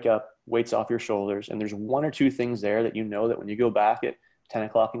you wake up, weights off your shoulders, and there's one or two things there that, that when you go back at 10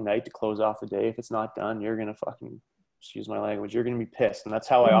 o'clock at night to close off the day, if it's not done, you're going to fucking, excuse my language, you're going to be pissed. And that's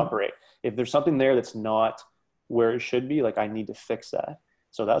how I Mhm. operate. If there's something there that's not where it should be, like, I need to fix that.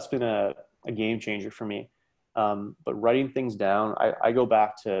 So that's been a game changer for me. But writing things down, I go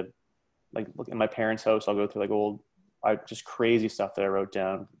back to, like, look in my parents' house, I'll go through like just crazy stuff that I wrote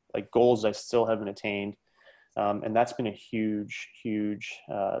down, like goals I still haven't attained. And that's been a huge, huge,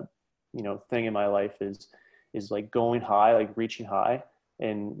 thing in my life is like going high, like reaching high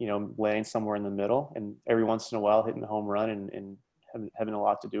and, landing somewhere in the middle. And every once in a while hitting the home run and having a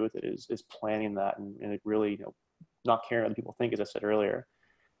lot to do with it is planning that. And it really, not caring what people think, as I said earlier.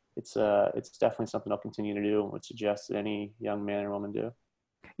 It's definitely something I'll continue to do and would suggest that any young man or woman do.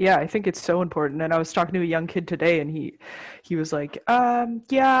 Yeah, I think it's so important. And I was talking to a young kid today, and he was like,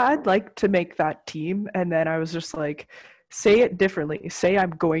 yeah, I'd like to make that team. And then I was just like, say it differently. Say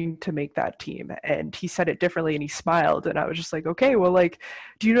I'm going to make that team. And he said it differently, and he smiled. And I was just like, okay, well, like,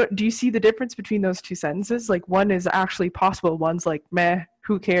 do you see the difference between those two sentences? Like, one is actually possible. One's like, meh,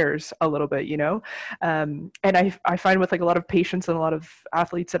 who cares, a little bit, you know? And I find with like a lot of patients and a lot of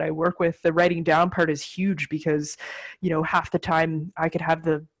athletes that I work with, the writing down part is huge because, half the time I could have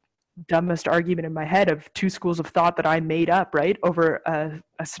the dumbest argument in my head of two schools of thought that I made up, right, over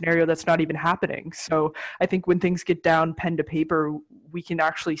a scenario that's not even happening. So I think when things get down pen to paper, we can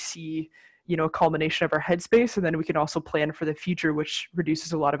actually see, a culmination of our headspace, and then we can also plan for the future, which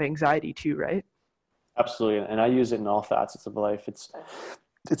reduces a lot of anxiety too, right? Absolutely. And I use it in all facets of life. It's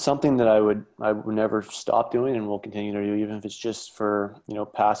something that I would never stop doing and will continue to do, even if it's just for,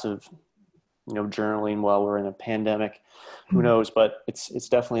 passive, journaling while we're in a pandemic. Who knows? But it's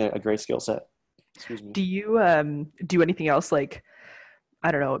definitely a great skill set. Excuse me. Do you do anything else, like,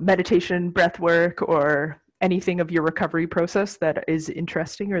 I don't know, meditation, breath work, or anything of your recovery process that is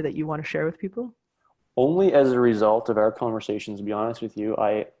interesting or that you want to share with people? Only as a result of our conversations, to be honest with you,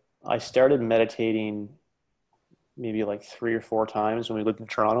 I started meditating maybe like 3 or 4 times when we lived in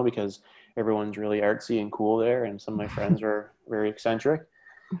Toronto because everyone's really artsy and cool there, and some of my friends are very eccentric.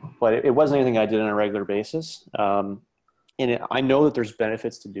 But it wasn't anything I did on a regular basis. I know that there's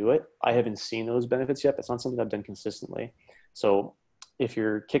benefits to do it. I haven't seen those benefits yet. That's not something I've done consistently. So if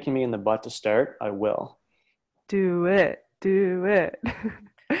you're kicking me in the butt to start, I will. Do it. Do it.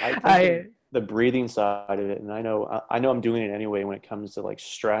 I think I the breathing side of it, and I know I'm doing it anyway when it comes to like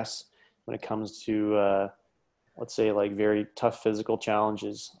stress, when it comes to let's say like very tough physical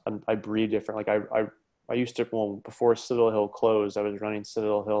challenges. I breathe different. Like I used to, well, before Citadel Hill closed, I was running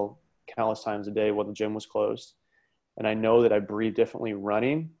Citadel Hill countless times a day while the gym was closed. And I know that I breathe differently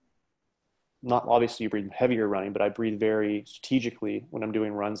running. Not obviously you breathe heavier running, but I breathe very strategically when I'm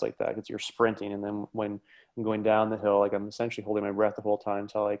doing runs like that because you're sprinting. And then when I'm going down the hill, like I'm essentially holding my breath the whole time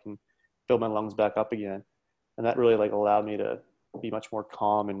until I can build my lungs back up again. And that really like allowed me to be much more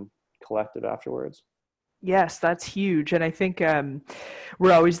calm and collective afterwards. Yes, that's huge. And I think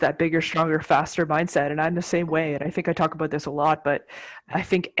we're always that bigger, stronger, faster mindset. And I'm the same way. And I think I talk about this a lot, but I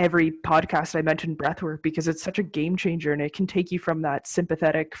think every podcast I mention breathwork because it's such a game changer and it can take you from that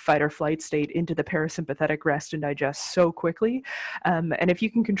sympathetic fight or flight state into the parasympathetic rest and digest so quickly. And if you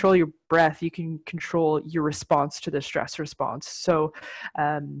can control your breath, you can control your response to the stress response. So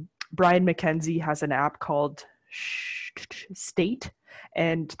Brian McKenzie has an app called State,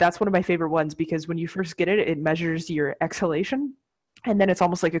 and that's one of my favorite ones because when you first get it, it measures your exhalation, and then it's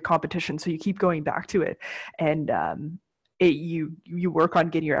almost like a competition. So you keep going back to it, and you work on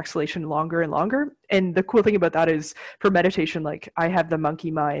getting your exhalation longer and longer. And the cool thing about that is for meditation, like I have the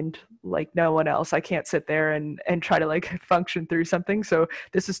monkey mind like no one else. I can't sit there and try to like function through something. So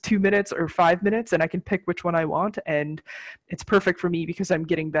this is 2 minutes or 5 minutes, and I can pick which one I want, and it's perfect for me because I'm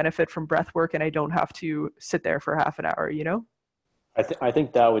getting benefit from breath work, and I don't have to sit there for half an hour, you know? I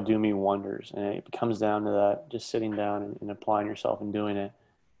think that would do me wonders. And it comes down to that, just sitting down and applying yourself and doing it.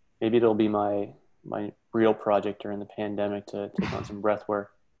 Maybe it'll be my real project during the pandemic to take on some breath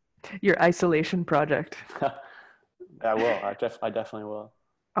work. Your isolation project. I will. I definitely will.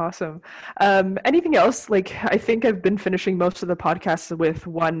 Awesome. Anything else? Like, I think I've been finishing most of the podcasts with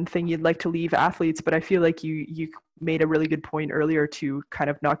one thing you'd like to leave athletes, but I feel like you made a really good point earlier to kind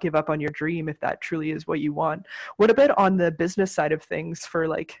of not give up on your dream if that truly is what you want. What about on the business side of things for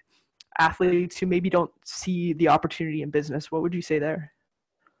like athletes who maybe don't see the opportunity in business? What would you say there?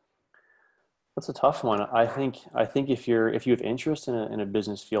 That's a tough one. I think if you have interest in a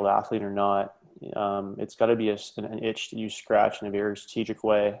business field, athlete or not, it's got to be an itch that you scratch in a very strategic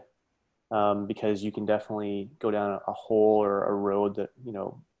way, because you can definitely go down a hole or a road that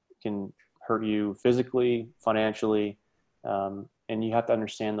can hurt you physically, financially, and you have to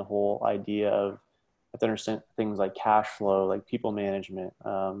understand the whole idea of have to understand things like cash flow, like people management,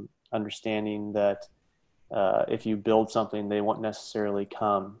 understanding that if you build something, they won't necessarily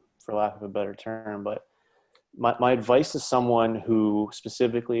come, for lack of a better term. But my advice to someone who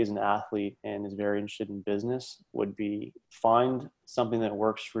specifically is an athlete and is very interested in business would be find something that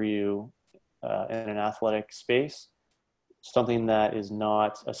works for you in an athletic space, something that is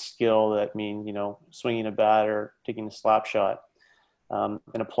not a skill that means, swinging a bat or taking a slap shot, and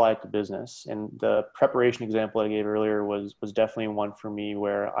apply it to business. And the preparation example I gave earlier was definitely one for me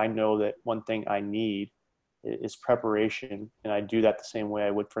where I know that one thing I need is preparation, and I do that the same way I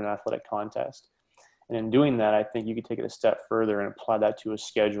would for an athletic contest. And in doing that, I think you could take it a step further and apply that to a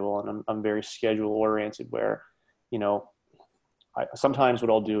schedule. And I'm very schedule oriented where, sometimes what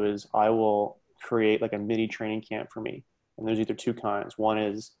I'll do is I will create like a mini training camp for me. And there's either two kinds. One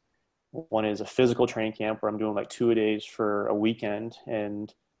is a physical training camp where I'm doing like 2 days for a weekend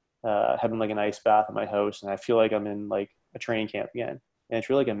and having like an ice bath at my house. And I feel like I'm in like a training camp again. And it's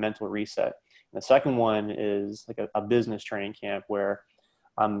really like a mental reset. And the second one is like a business training camp where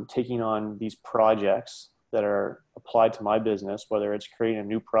I'm taking on these projects that are applied to my business, whether it's creating a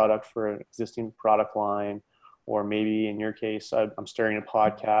new product for an existing product line, or maybe in your case, I'm starting a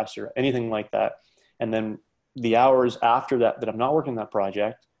podcast or anything like that. And then the hours after that I'm not working on that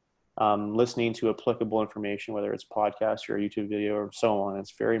project, listening to applicable information, whether it's podcast or a YouTube video or so on.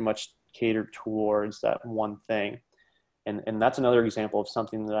 It's very much catered towards that one thing. And that's another example of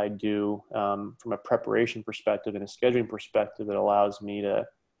something that I do from a preparation perspective and a scheduling perspective that allows me to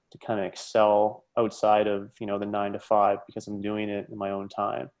kind of excel outside of, the 9 to 5 because I'm doing it in my own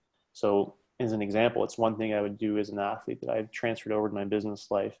time. So as an example, it's one thing I would do as an athlete that I've transferred over to my business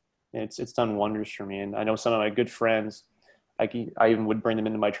life. And it's done wonders for me. And I know some of my good friends, I even would bring them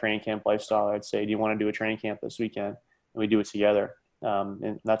into my training camp lifestyle. I'd say, do you want to do a training camp this weekend? And we do it together.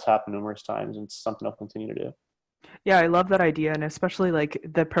 And that's happened numerous times, and it's something I'll continue to do. Yeah, I love that idea, and especially like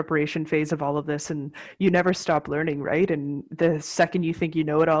the preparation phase of all of this, and you never stop learning, right? And the second you think you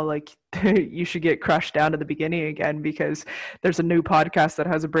know it all, like you should get crushed down to the beginning again because there's a new podcast that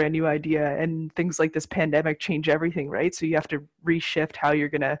has a brand new idea, and things like this pandemic change everything, right? So you have to reshift how you're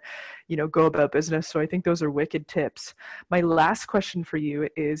gonna, go about business. So I think those are wicked tips. My last question for you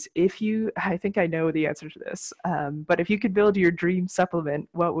is, I think I know the answer to this, but if you could build your dream supplement,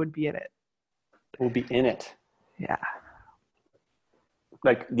 what would be in it? We'll be in it. Yeah.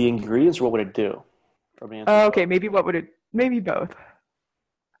 Like the ingredients, what would it do? Oh, okay, maybe both.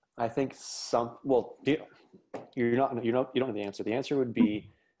 I think you don't know the answer. The answer would be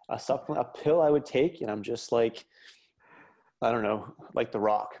a supplement, a pill I would take, and I'm just like, I don't know, like The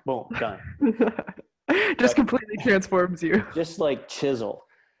Rock. Boom, done. Just completely transforms you. Just like chisel.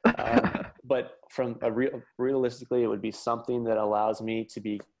 But realistically, it would be something that allows me to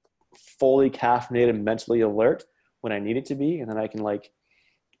be fully caffeinated, mentally alert when I need it to be, and then I can like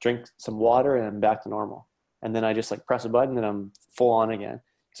drink some water and I'm back to normal. And then I just like press a button and I'm full on again.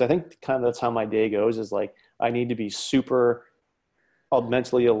 So I think kind of that's how my day goes, is like I need to be super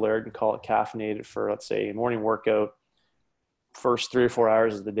mentally alert and call it caffeinated for, let's say, a morning workout, first 3 or 4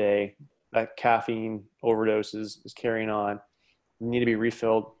 hours of the day. That caffeine overdose is carrying on. You need to be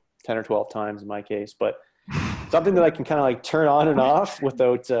refilled 10 or 12 times in my case, but something that I can kind of like turn on and off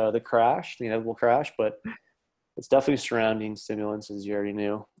without the crash, the inevitable crash. But it's definitely surrounding stimulants, as you already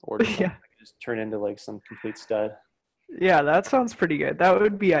knew, or just turn into like some complete stud. Yeah, that sounds pretty good. That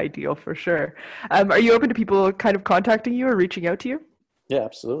would be ideal for sure. Are you open to people kind of contacting you or reaching out to you? Yeah,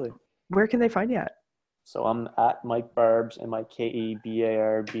 absolutely. Where can they find you at? So I'm at Mike Barbs,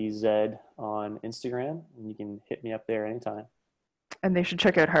 MikeBarbz on Instagram, and you can hit me up there anytime. And they should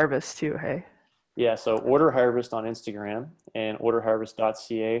check out Harvest too, hey? Yeah, so Order Harvest on Instagram, and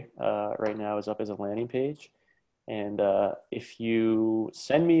orderharvest.ca right now is up as a landing page. And if you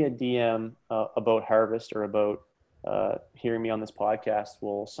send me a DM about Harvest or about hearing me on this podcast,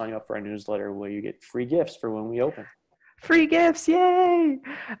 we'll sign you up for our newsletter where you get free gifts for when we open. Free gifts, yay!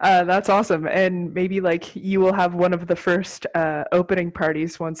 That's awesome. And maybe like you will have one of the first opening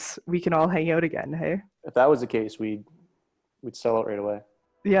parties once we can all hang out again, hey? If that was the case, we'd sell it right away.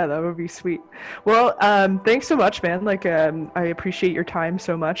 Yeah, that would be sweet. Well, thanks so much, man. Like, I appreciate your time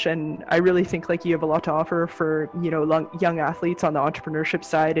so much, and I really think like you have a lot to offer for young athletes on the entrepreneurship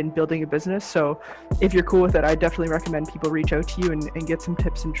side and building a business. So, if you're cool with it, I definitely recommend people reach out to you and get some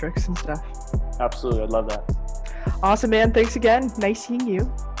tips and tricks and stuff. Absolutely, I'd love that. Awesome, man. Thanks again. Nice seeing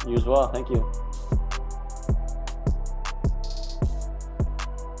you. You as well. Thank you.